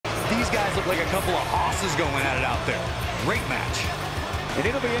guys look like a couple of hosses going at it out there. Great match. And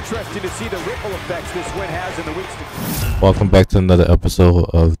it'll be interesting to see the ripple effects this win has in the weeks to come. Welcome back to another episode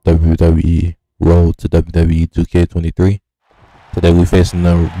of WWE Road to WWE 2K23. Today we facing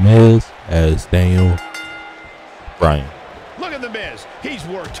the Miz as Daniel Bryan. Look at the Miz. He's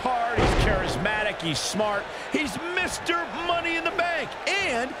worked hard, he's charismatic, he's smart, he's Mr. Money in the Bank,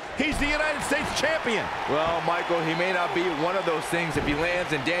 and he's the United States Champion. Well, Michael, he may not be one of those things if he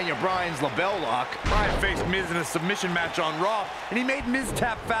lands in Daniel Bryan's label lock. Bryan faced Miz in a submission match on Raw, and he made Miz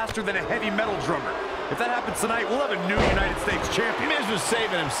tap faster than a heavy metal drummer. If that happens tonight, we'll have a new United States Champion. Miz was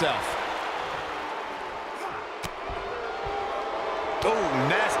saving himself. Oh,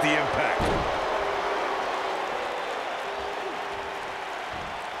 nasty impact.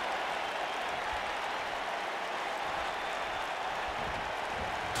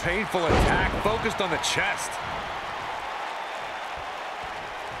 Painful attack focused on the chest.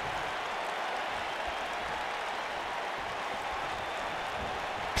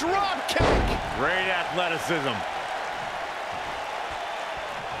 Drop kick. Great athleticism.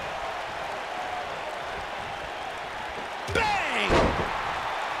 Bang!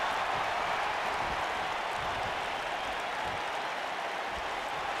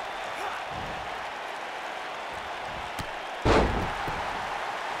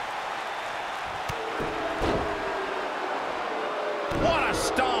 What a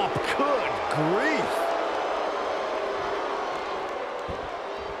stomp. Good grief.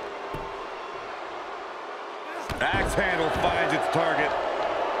 Axe handle finds its target.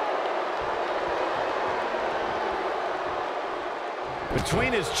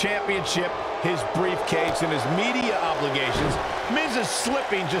 Between his championship, his briefcase, and his media obligations, Miz is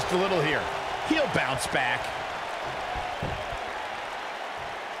slipping just a little here. He'll bounce back.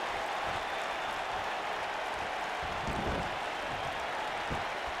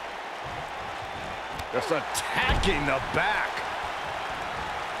 Just attacking the back.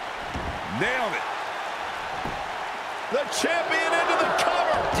 Nailed it. The champion into the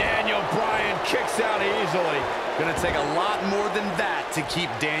cover. Daniel Bryan kicks out easily. Gonna take a lot more than that to keep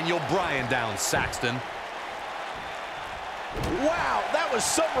Daniel Bryan down, Saxton. Wow, that was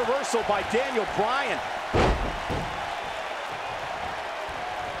some reversal by Daniel Bryan.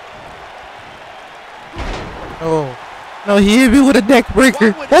 Oh, no, he hit me with a neck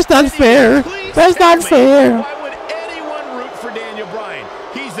breaker. That's not fair. That's not fair. Why would anyone root for Daniel Bryan?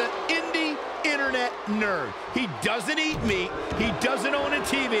 He's an indie internet nerd. He doesn't eat meat, he doesn't own a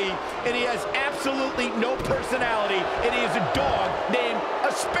TV, and he has absolutely no personality, and he is a dog named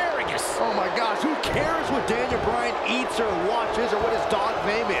Asparagus. Oh my gosh, who cares what Daniel Bryan eats or watches or what his dog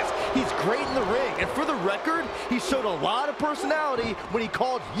name is? He's great in the ring, and for the record, he showed a lot of personality when he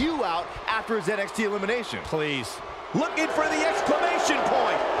called you out after his NXT elimination. Please. Looking for the exclamation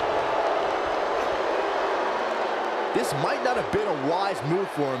point. This might not have been a wise move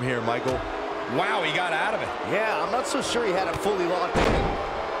for him here, Michael. Wow, he got out of it. Yeah, I'm not so sure he had it fully locked in.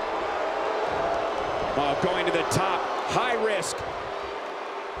 Oh, going to the top, high risk.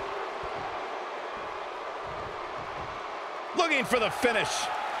 Looking for the finish.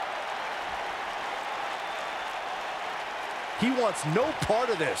 He wants no part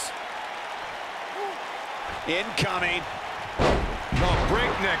of this. Incoming. No,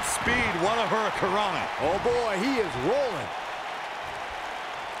 breakneck speed, what a hurricanrana. Oh boy, he is rolling.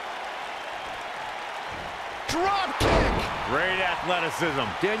 Drop kick. Great athleticism.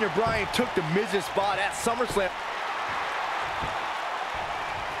 Daniel Bryan took the Miz's spot at SummerSlam.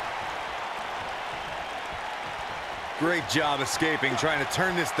 Great job escaping, trying to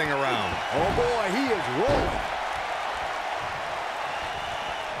turn this thing around. Oh boy, he is rolling.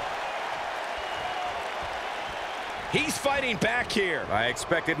 He's fighting back here. I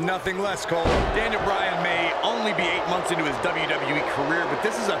expected nothing less, Cole. Daniel Bryan may only be 8 months into his WWE career, but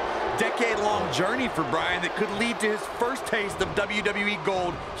this is a decade-long journey for Bryan that could lead to his first taste of WWE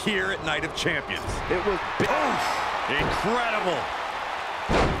Gold here at Night of Champions. It was big. Incredible.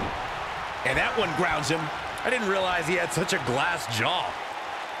 And that one grounds him. I didn't realize he had such a glass jaw.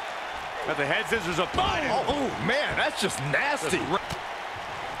 Got the head scissors up. Oh, man, that's just nasty.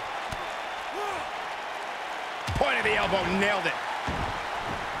 Point of the elbow, nailed it.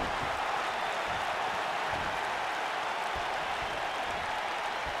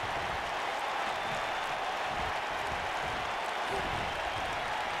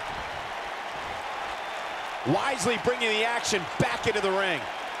 Wisely bringing the action back into the ring.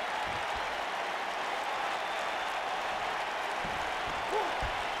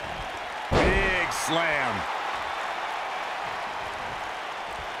 Big slam.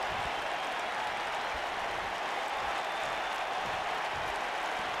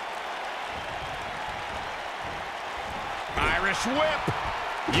 Irish whip.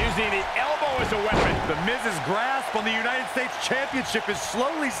 Using the elbow as a weapon. The Miz's grasp on the United States Championship is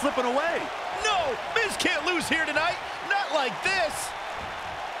slowly slipping away. No, Miz can't lose here tonight. Not like this.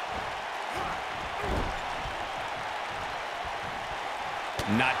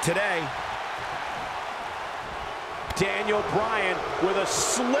 Not today. Daniel Bryan with a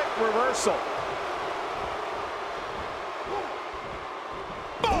slick reversal.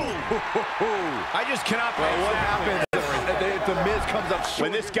 Boom! I just cannot believe what happens if the Miz comes up short.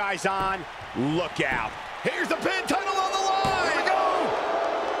 when this guy's on, look out. Here's the pin title on the line. Here we go.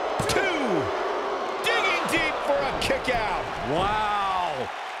 2. Digging deep for a kick out. Wow.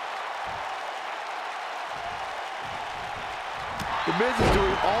 The Miz is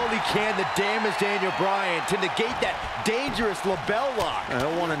doing all he can to damage Daniel Bryan to negate that dangerous label lock. I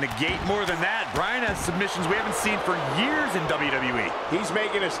don't want to negate more than that. Bryan has submissions we haven't seen for years in WWE. He's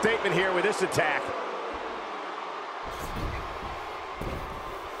making a statement here with this attack.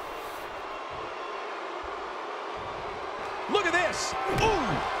 Look at this.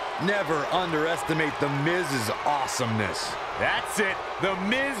 Ooh. Never underestimate the Miz's awesomeness. That's it. The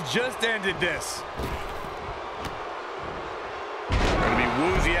Miz just ended this. Gonna be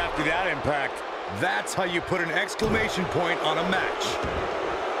woozy after that impact. That's how you put an exclamation point on a match.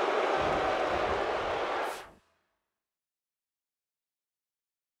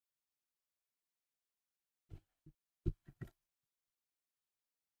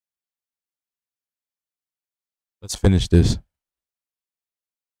 Let's finish this.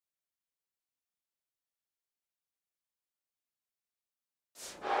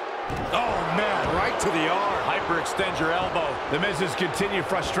 Oh, man, right to the arm. Hyperextend your elbow. The Miz's continued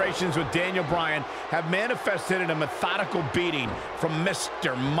frustrations with Daniel Bryan have manifested in a methodical beating from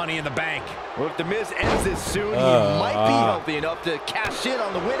Mr. Money in the Bank. Well, if the Miz ends this soon, he might be healthy enough to cash in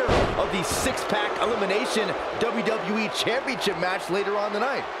on the winner of the six-pack elimination WWE Championship match later on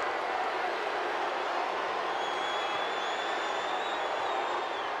tonight.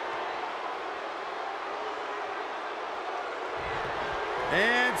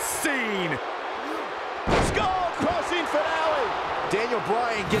 And scene. Skull-crushing finale. Daniel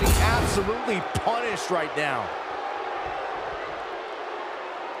Bryan getting absolutely punished right now.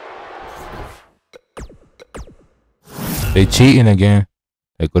 They cheating again.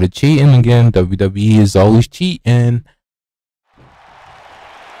 They go to cheating again. WWE is always cheating.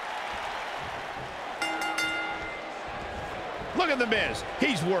 Look at the Miz.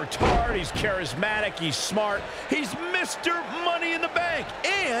 He's worked hard, he's charismatic, he's smart, he's Mr. Money in the Bank,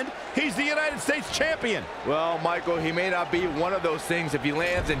 and he's the United States Champion. Well, Michael, he may not be one of those things if he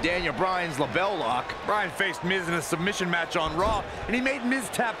lands in Daniel Bryan's label lock. Bryan faced Miz in a submission match on Raw, and he made Miz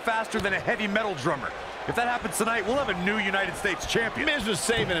tap faster than a heavy metal drummer. If that happens tonight, we'll have a new United States Champion. Miz was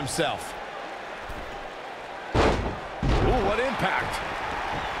saving himself. Ooh, what impact.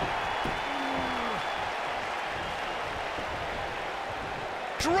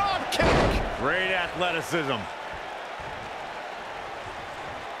 Drop kick. Great athleticism.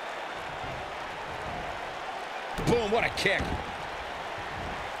 Boom, what a kick.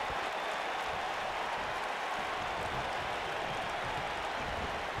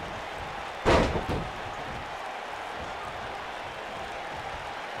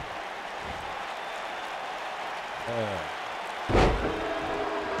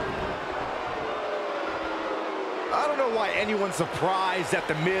 I don't know why anyone's surprised that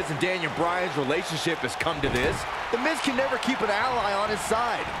the Miz and Daniel Bryan's relationship has come to this. The Miz can never keep an ally on his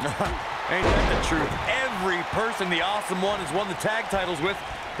side. Ain't that the truth? Every person the Awesome One has won the tag titles with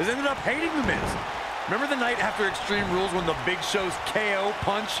has ended up hating the Miz. Remember the night after Extreme Rules when the Big Show's KO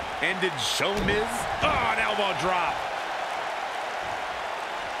punch ended Show Miz? Oh, an elbow drop.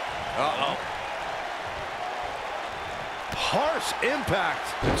 Uh-oh. Harsh impact.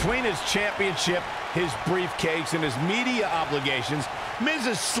 Between his championship, his briefcase, and his media obligations, Miz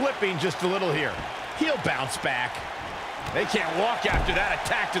is slipping just a little here. He'll bounce back. They can't walk after that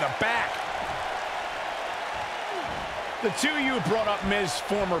attack to the back. The two of you brought up Miz's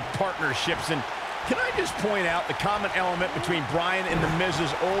former partnerships, and can I just point out the common element between Bryan and the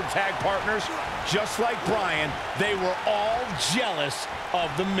Miz's old tag partners? Just like Bryan, they were all jealous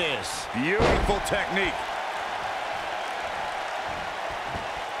of the Miz. Beautiful technique.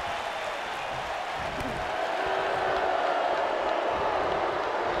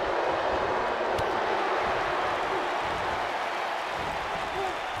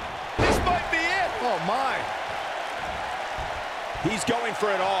 This might be it. Oh, my. He's going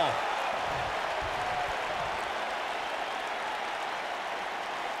for it all.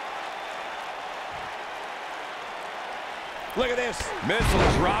 Look at this.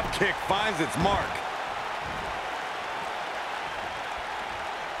 Missile drop kick finds its mark.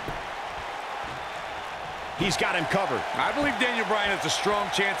 He's got him covered. I believe Daniel Bryan has a strong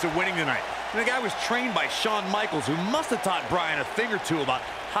chance of winning tonight. And the guy was trained by Shawn Michaels, who must have taught Bryan a thing or two about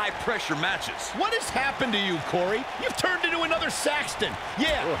high-pressure matches. What has happened to you, Corey? You've turned into another Saxton.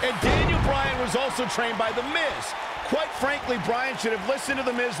 Yeah, and Daniel Bryan was also trained by The Miz. Quite frankly, Bryan should have listened to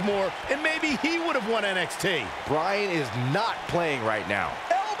The Miz more, and maybe he would have won NXT. Bryan is not playing right now.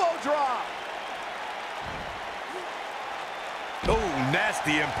 Elbow drop. Oh,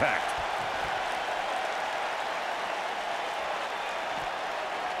 nasty impact.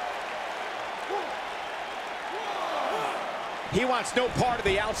 He wants no part of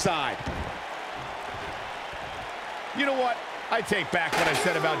the outside. You know what? I take back what I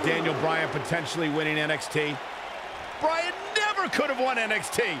said about Daniel Bryan potentially winning NXT. Bryan never could have won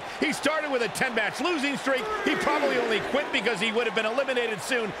NXT. He started with a 10-match losing streak. He probably only quit because he would have been eliminated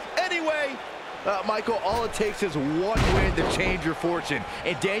soon. Anyway, Michael, all it takes is one win to change your fortune.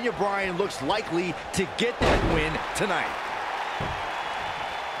 And Daniel Bryan looks likely to get that win tonight.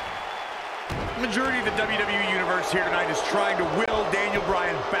 The majority of the WWE Universe here tonight is trying to will Daniel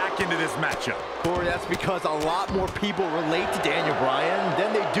Bryan back into this matchup. Corey, that's because a lot more people relate to Daniel Bryan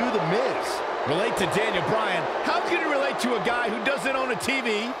than they do The Miz. relate to Daniel Bryan. How can you relate to a guy who doesn't own a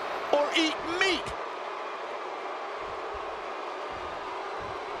TV or eat meat?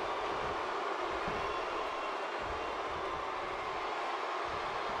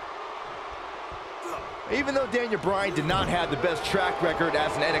 Even though Daniel Bryan did not have the best track record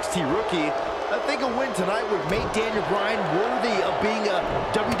as an NXT rookie, I think a win tonight would make Daniel Bryan worthy of being a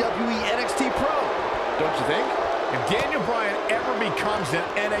WWE NXT Pro. Don't you think? If Daniel Bryan ever becomes an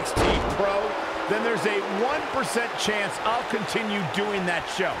NXT Pro, then there's a 1% chance I'll continue doing that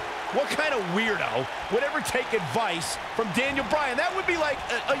show. What kind of weirdo would ever take advice from Daniel Bryan? That would be like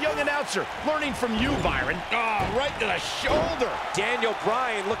a young announcer learning from you, Byron. Oh, right to the shoulder. Daniel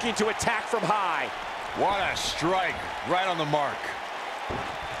Bryan looking to attack from high. What a strike, right on the mark.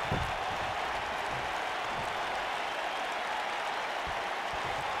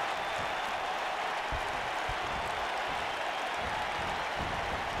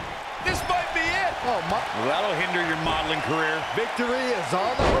 This might be it. Oh, Well, that'll hinder your modeling career. victory is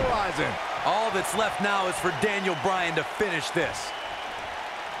on the horizon. All that's left now is for Daniel Bryan to finish this.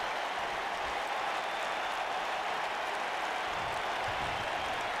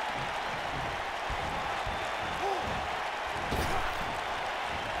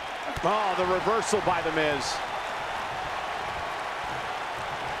 Oh, the reversal by The Miz.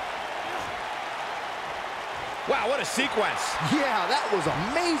 Wow, what a sequence. Yeah, that was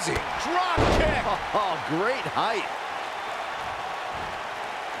amazing. Drop kick. Oh, great height.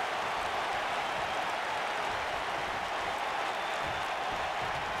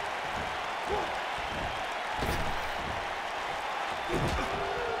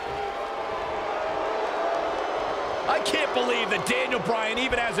 I can't believe that Daniel Bryan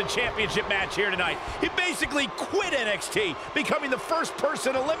even has a championship match here tonight. He basically quit NXT, becoming the first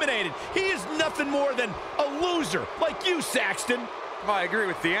person eliminated. He is nothing more than a loser, like you, Saxton. Well, I agree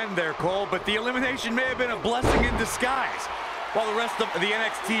with the end there, Cole, but the elimination may have been a blessing in disguise. While the rest of the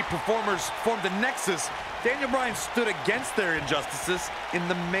NXT performers formed a nexus, Daniel Bryan stood against their injustices in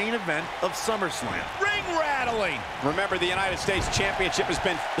the main event of SummerSlam. Ring rattling. Remember, the United States Championship has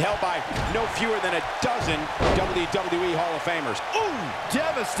been held by no fewer than a dozen WWE Hall of Famers. Ooh,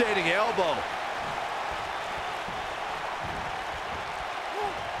 devastating elbow.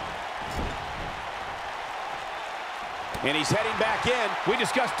 And he's heading back in. We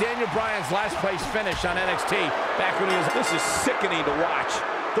discussed Daniel Bryan's last place finish on NXT back when he was... This is sickening to watch.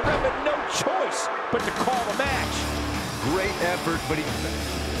 The ref had no choice but to call the match. Great effort, but he...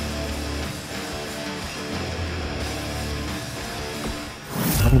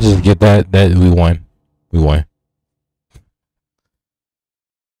 I'm just get that we won. We won.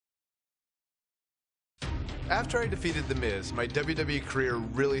 After I defeated The Miz, my WWE career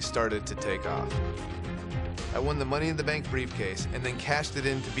really started to take off. I won the Money in the Bank briefcase and then cashed it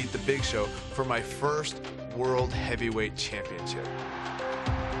in to beat The Big Show for my first World Heavyweight Championship.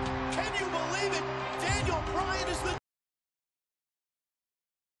 Can you believe it? Daniel Bryan is the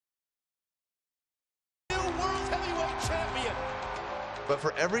new World Heavyweight Champion. But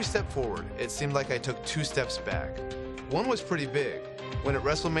for every step forward, it seemed like I took 2 steps back. One was pretty big. When at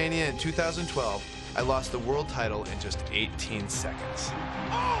WrestleMania in 2012, I lost the world title in just 18 seconds.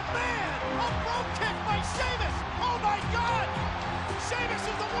 Oh, man! A rope kick by Sheamus! Oh, my God! Sheamus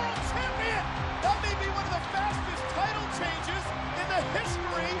is the world champion! That may be one of the fastest title changes in the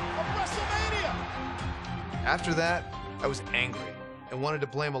history of WrestleMania! After that, I was angry and wanted to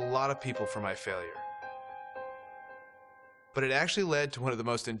blame a lot of people for my failure. but it actually led to one of the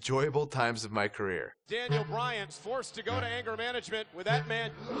most enjoyable times of my career. Daniel Bryan's forced to go to anger management with that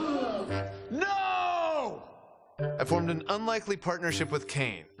man. No! I formed an unlikely partnership with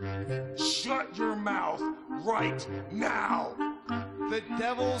Kane. Shut your mouth right now. The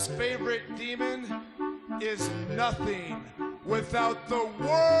devil's favorite demon is nothing without the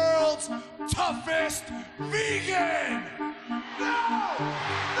world's toughest vegan! No! No!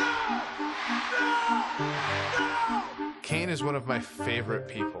 No! No! Kane is one of my favorite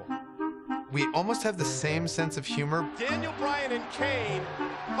people. We almost have the same sense of humor. Daniel Bryan and Kane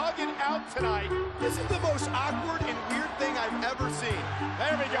hugging out tonight. This is the most awkward and weird thing I've ever seen.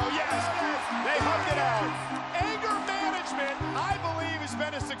 There we go. Yes, they hugged it out. Anger management, I believe, has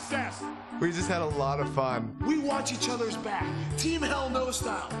been a success. We just had a lot of fun. We watch each other's back. Team Hell No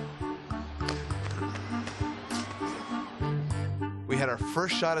style. We had our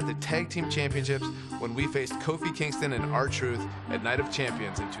first shot at the Tag Team Championships when we faced Kofi Kingston and R-Truth at Night of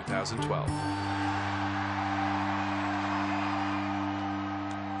Champions in 2012.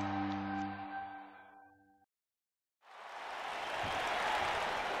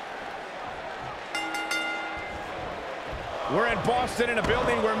 We're in Boston in a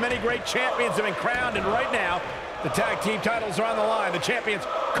building where many great champions have been crowned, and right now, the tag team titles are on the line. The champions,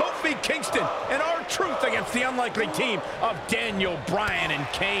 Kofi Kingston and R-Truth against the unlikely team of Daniel Bryan and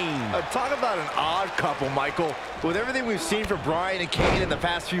Kane. Talk about an odd couple, Michael. With everything we've seen from Bryan and Kane in the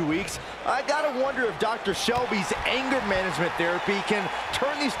past few weeks, I gotta wonder if Dr. Shelby's anger management therapy can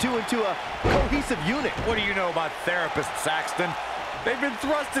turn these two into a cohesive unit. What do you know about therapists, Saxton? They've been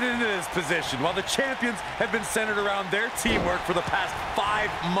thrusted into this position while the champions have been centered around their teamwork for the past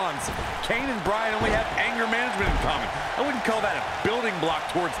 5 months. Kane and Bryan only have anger management in common. I wouldn't call that a building block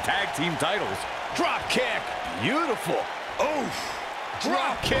towards tag team titles. Drop kick. Beautiful. Oof.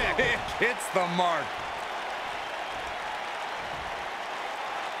 Drop kick. It hits the mark.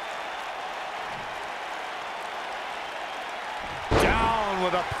 Down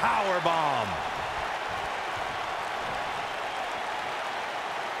with a power bomb.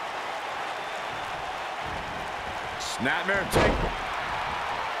 Snapmare take.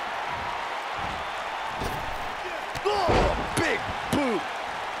 Oh, big boot.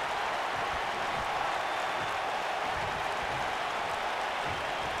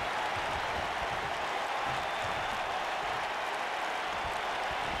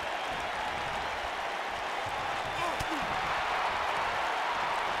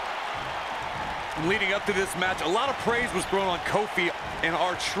 Leading up to this match, a lot of praise was thrown on Kofi and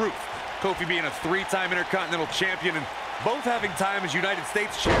R-Truth. Kofi being a 3-time Intercontinental Champion and both having time as United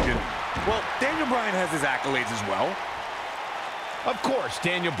States Champion. Well, Daniel Bryan has his accolades as well. Of course,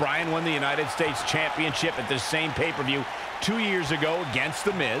 Daniel Bryan won the United States Championship at the same pay-per-view 2 years ago against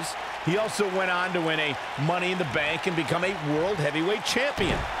The Miz. He also went on to win a Money in the Bank and become a World Heavyweight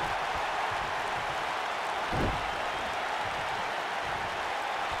Champion.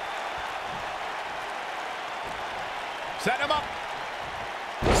 Set him up.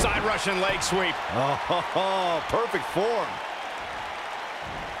 Side Russian leg sweep. Oh, perfect form.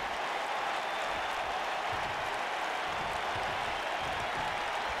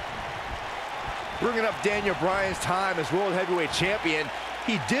 Bringing up Daniel Bryan's time as World Heavyweight Champion,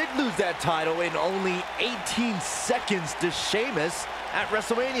 he did lose that title in only 18 seconds to Sheamus at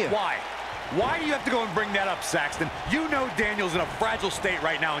WrestleMania. Why? Why do you have to go and bring that up, Saxton? You know Daniel's in a fragile state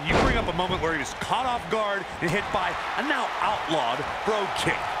right now, and you bring up a moment where he was caught off guard and hit by a now outlawed Brogue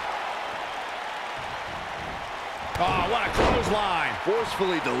Kick. Oh, what a clothesline.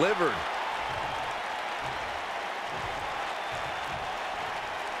 Forcefully delivered.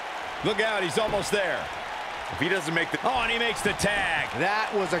 Look out, he's almost there. If he doesn't make the... Oh, and he makes the tag. That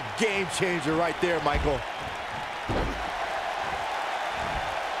was a game changer right there, Michael.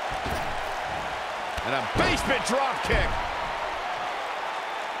 And a basement drop kick.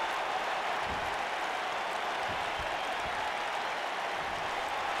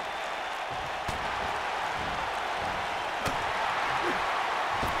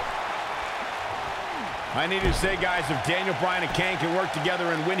 I need to say, guys, if Daniel Bryan and Kane can work together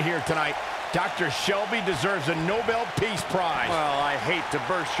and win here tonight, Dr. Shelby deserves a Nobel Peace Prize. Well, I hate to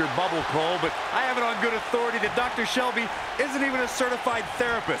burst your bubble, Cole, but I have it on good authority that Dr. Shelby isn't even a certified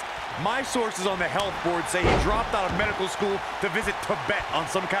therapist. My sources on the health board say he dropped out of medical school to visit Tibet on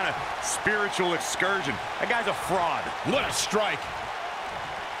some kind of spiritual excursion. That guy's a fraud. What a strike.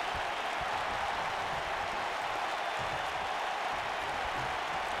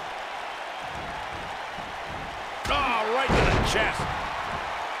 Oh, right to the chest.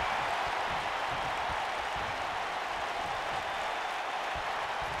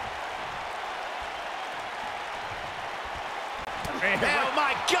 Oh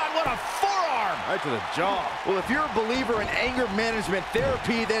my God, what a forearm! Right to the jaw. Well, if you're a believer in anger management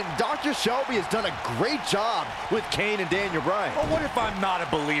therapy, then Dr. Shelby has done a great job with Kane and Daniel Bryan. Well, what if I'm not a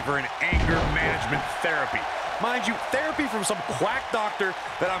believer in anger management therapy? Mind you, therapy from some quack doctor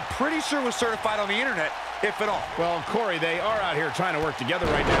that I'm pretty sure was certified on the internet, if at all. Well, Corey, they are out here trying to work together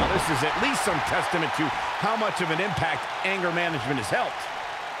right now. This is at least some testament to how much of an impact anger management has helped.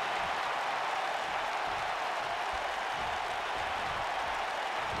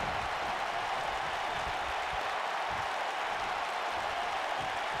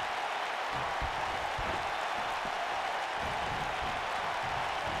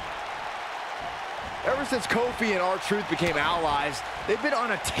 Ever since Kofi and R-Truth became allies, they've been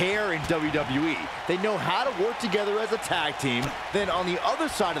on a tear in WWE. They know how to work together as a tag team. Then on the other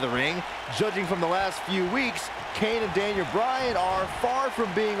side of the ring, judging from the last few weeks, Kane and Daniel Bryan are far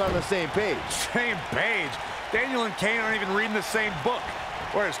from being on the same page. Same page? Daniel and Kane aren't even reading the same book.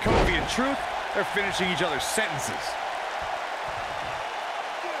 Whereas Kofi and Truth, they're finishing each other's sentences.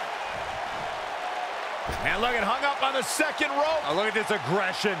 And look at hung up on the second rope. Oh, look at this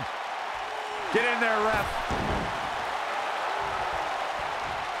aggression. Get in there, ref.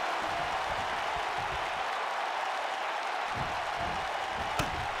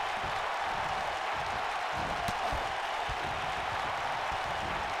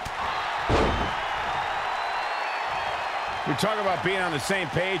 You're talking about being on the same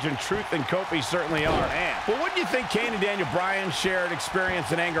page, and Truth and Kofi certainly are. But wouldn't you think Kane and Daniel Bryan's shared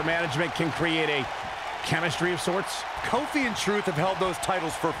experience in anger management can create a chemistry of sorts? Kofi and Truth have held those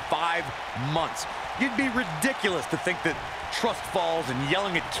titles for 5 months. You'd be ridiculous to think that trust falls and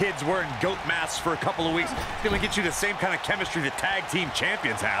yelling at kids wearing goat masks for a couple of weeks is going to get you the same kind of chemistry that tag team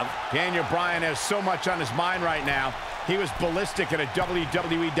champions have. Daniel Bryan has so much on his mind right now. He was ballistic at a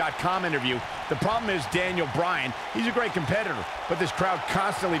WWE.com interview. The problem is Daniel Bryan, he's a great competitor, but this crowd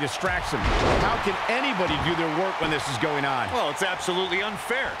constantly distracts him. How can anybody do their work when this is going on? Well, it's absolutely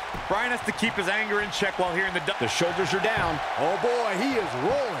unfair. Bryan has to keep his anger in check while hearing the shoulders are down. Oh boy, he is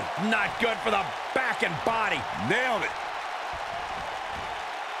rolling. Not good for the back and body. Nailed it.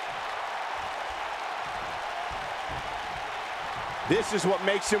 This is what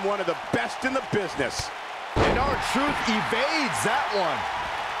makes him one of the best in the business. And R-Truth evades that one.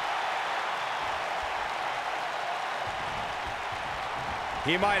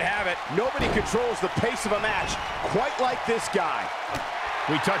 He might have it. Nobody controls the pace of a match quite like this guy.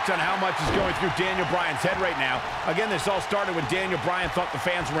 We touched on how much is going through Daniel Bryan's head right now. Again, this all started when Daniel Bryan thought the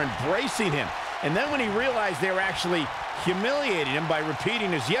fans were embracing him. And then when he realized they were actually humiliating him by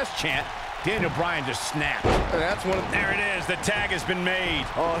repeating his yes chant, Daniel Bryan just snapped. That's one of there it is. The tag has been made.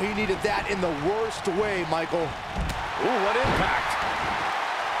 Oh, he needed that in the worst way, Michael. Ooh, what impact.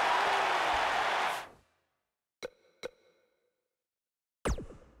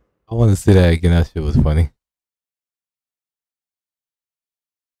 I want to see that again. That shit was funny.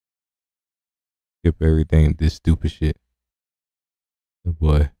 Skip everything. This stupid shit. The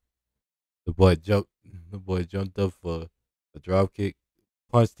boy jumped up for a drop kick,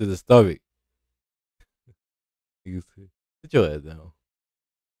 punch to the stomach. Sit your ass down.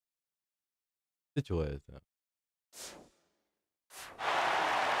 Sit your ass down.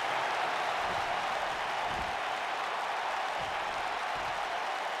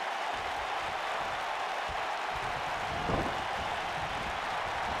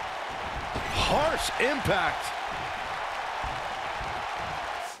 Harsh impact.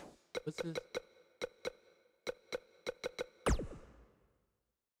 What's this?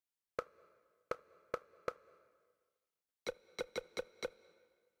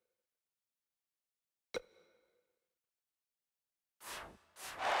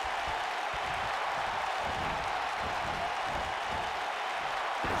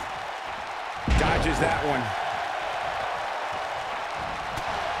 Dodges that one.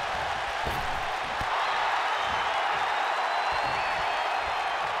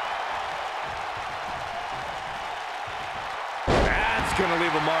 That's going to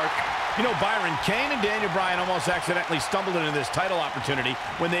leave a mark. You know, Byron, Kane and Daniel Bryan almost accidentally stumbled into this title opportunity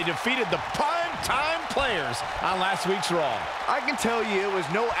when they defeated the prime-time players on last week's Raw. I can tell you it was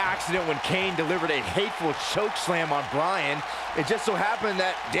no accident when Kane delivered a hateful chokeslam on Bryan. It just so happened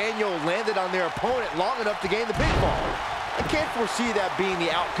that Daniel landed on their opponent long enough to gain the pinfall. I can't foresee that being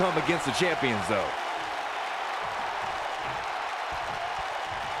the outcome against the champions, though.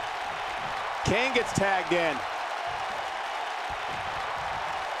 Kane gets tagged in.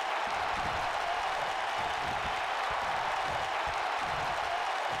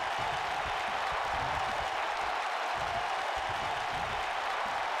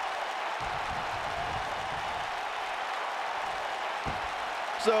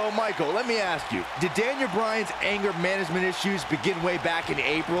 So, Michael, let me ask you, did Daniel Bryan's anger management issues begin way back in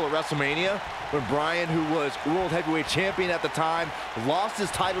April at WrestleMania, when Bryan, who was World Heavyweight Champion at the time, lost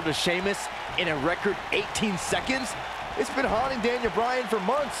his title to Sheamus in a record 18 seconds? It's been haunting Daniel Bryan for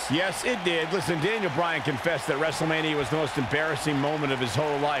months. Yes, it did. Listen, Daniel Bryan confessed that WrestleMania was the most embarrassing moment of his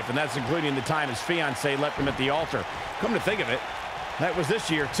whole life, and that's including the time his fiancée left him at the altar. Come to think of it, that was this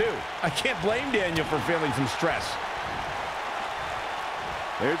year, too. I can't blame Daniel for feeling some stress.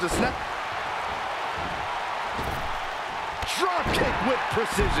 There's a snap. Drop kick with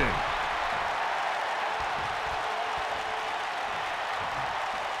precision.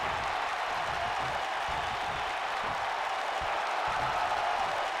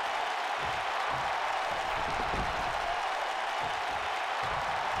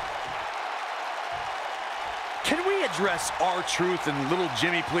 Can we address R-Truth and Little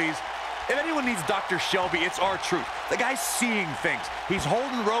Jimmy, please? If anyone needs Dr. Shelby, it's R-Truth. The guy's seeing things. He's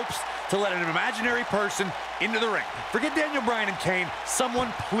holding ropes to let an imaginary person into the ring. Forget Daniel Bryan and Kane.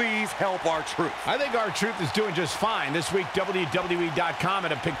 Someone please help R-Truth. I think R-Truth is doing just fine. This week, WWE.com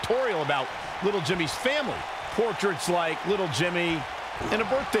had a pictorial about Little Jimmy's family. Portraits like Little Jimmy and a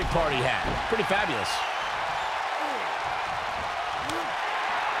birthday party hat. Pretty fabulous.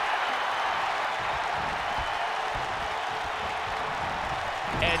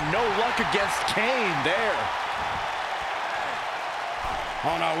 And no luck against Kane there.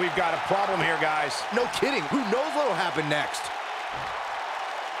 Oh no, we've got a problem here, guys. No kidding. Who knows what'll happen next?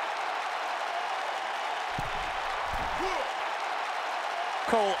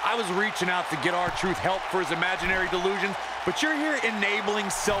 Cole, I was reaching out to get R-Truth help for his imaginary delusions, but you're here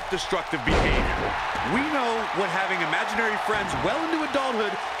enabling self-destructive behavior. We know what having imaginary friends well into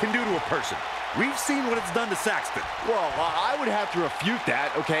adulthood can do to a person. We've seen what it's done to Saxton. Well, I would have to refute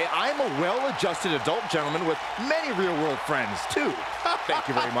that, okay? I'm a well-adjusted adult gentleman with many real-world friends, too. Thank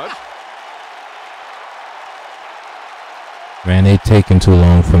you very much. Man, they taking too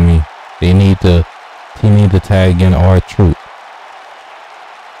long for me. He need to tag in R-Truth.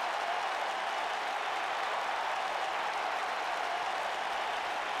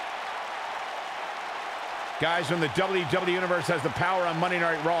 Guys, when the WWE Universe has the power on Monday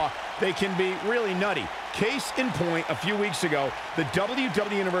Night Raw, they can be really nutty. Case in point, a few weeks ago, the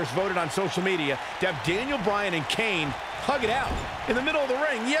WWE Universe voted on social media to have Daniel Bryan and Kane hug it out in the middle of the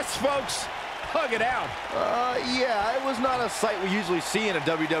ring. Yes, folks, hug it out. Yeah, it was not a sight we usually see in a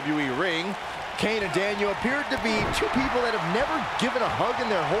WWE ring. Kane and Daniel appeared to be two people that have never given a hug in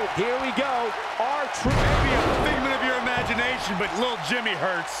their whole... Here we go. R-Truth. Maybe a figment of your imagination, but Little Jimmy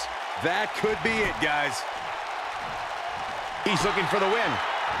hurts. That could be it, guys. He's looking for the win.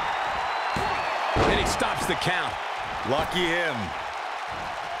 And he stops the count. Lucky him.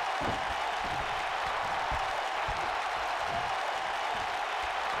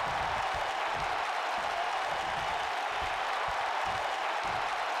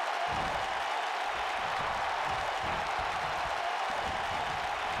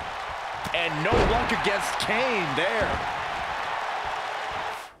 And no luck against Kane there.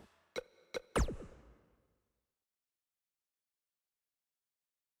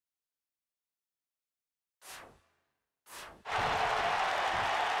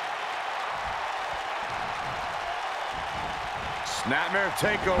 Snapmare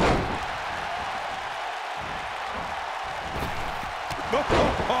takeover.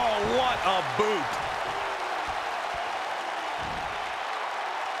 Oh, what a boot.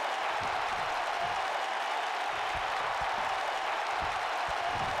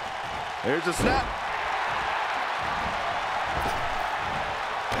 There's a snap.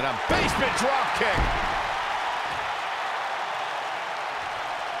 And a basement drop kick.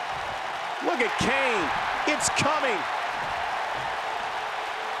 Look at Kane. It's coming.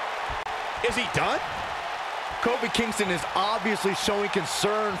 Is he done? Kofi Kingston is obviously showing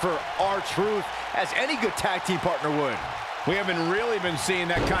concern for R-Truth, as any good tag team partner would. We haven't really been seeing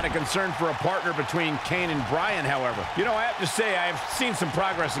that kind of concern for a partner between Kane and Bryan, however. You know, I have to say, I have seen some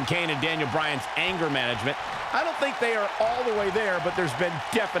progress in Kane and Daniel Bryan's anger management. I don't think they are all the way there, but there's been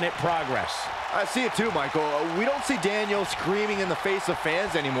definite progress. I see it too, Michael. We don't see Daniel screaming in the face of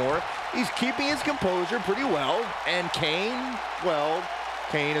fans anymore. He's keeping his composure pretty well. And Kane, well,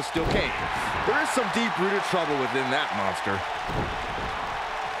 Kane is still Kane. There is some deep-rooted trouble within that monster.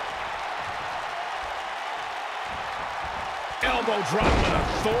 Elbow drop with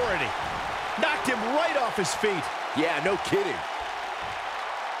authority. Knocked him right off his feet. Yeah, no kidding.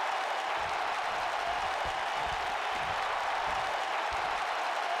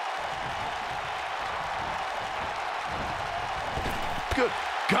 Good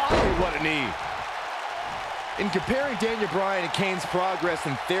golly, what a knee. In comparing Daniel Bryan and Kane's progress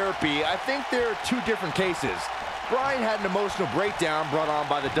in therapy, I think there are two different cases. Bryan had an emotional breakdown brought on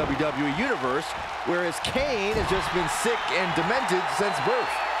by the WWE Universe, whereas Kane has just been sick and demented since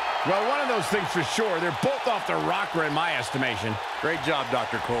birth. Well, one of those things for sure. They're both off the rocker in my estimation. Great job,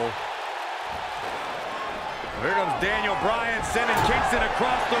 Dr. Cole. Here comes Daniel Bryan sending Kingston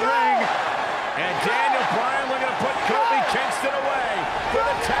across the ring. And Daniel Bryan looking to put Kofi Kingston away for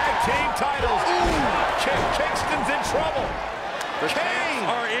the tag team titles. Kingston's in trouble. The Canes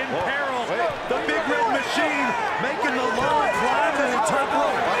are in peril. The Big Red Machine making the long climb to the top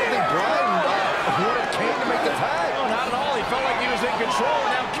rope. I don't think Bryan wanted Kane to make the tag. No, not at all. He felt like he was in control.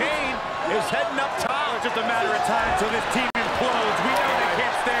 Now Kane is heading up top. It's just a matter of time till this team implodes. We know they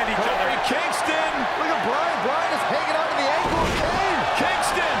can't stand each other. Kingston. Look at Bryan. Bryan is hanging on to the ankle of Kane.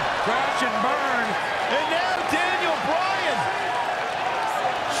 Kingston. Crash and burn. And now Daniel Bryan.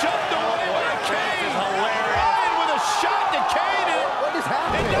 Shoved away by Kane. Bryan with a shot to Kane. What is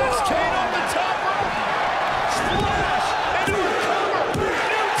happening? And knocks Kane off the top rope. Splash. And a recover.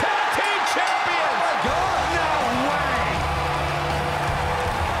 New tag team champions. Oh my God. No way.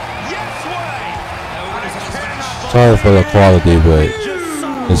 Yes way. Sorry for the quality, but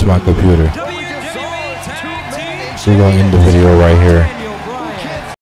it's my computer. We're gonna end the video right here.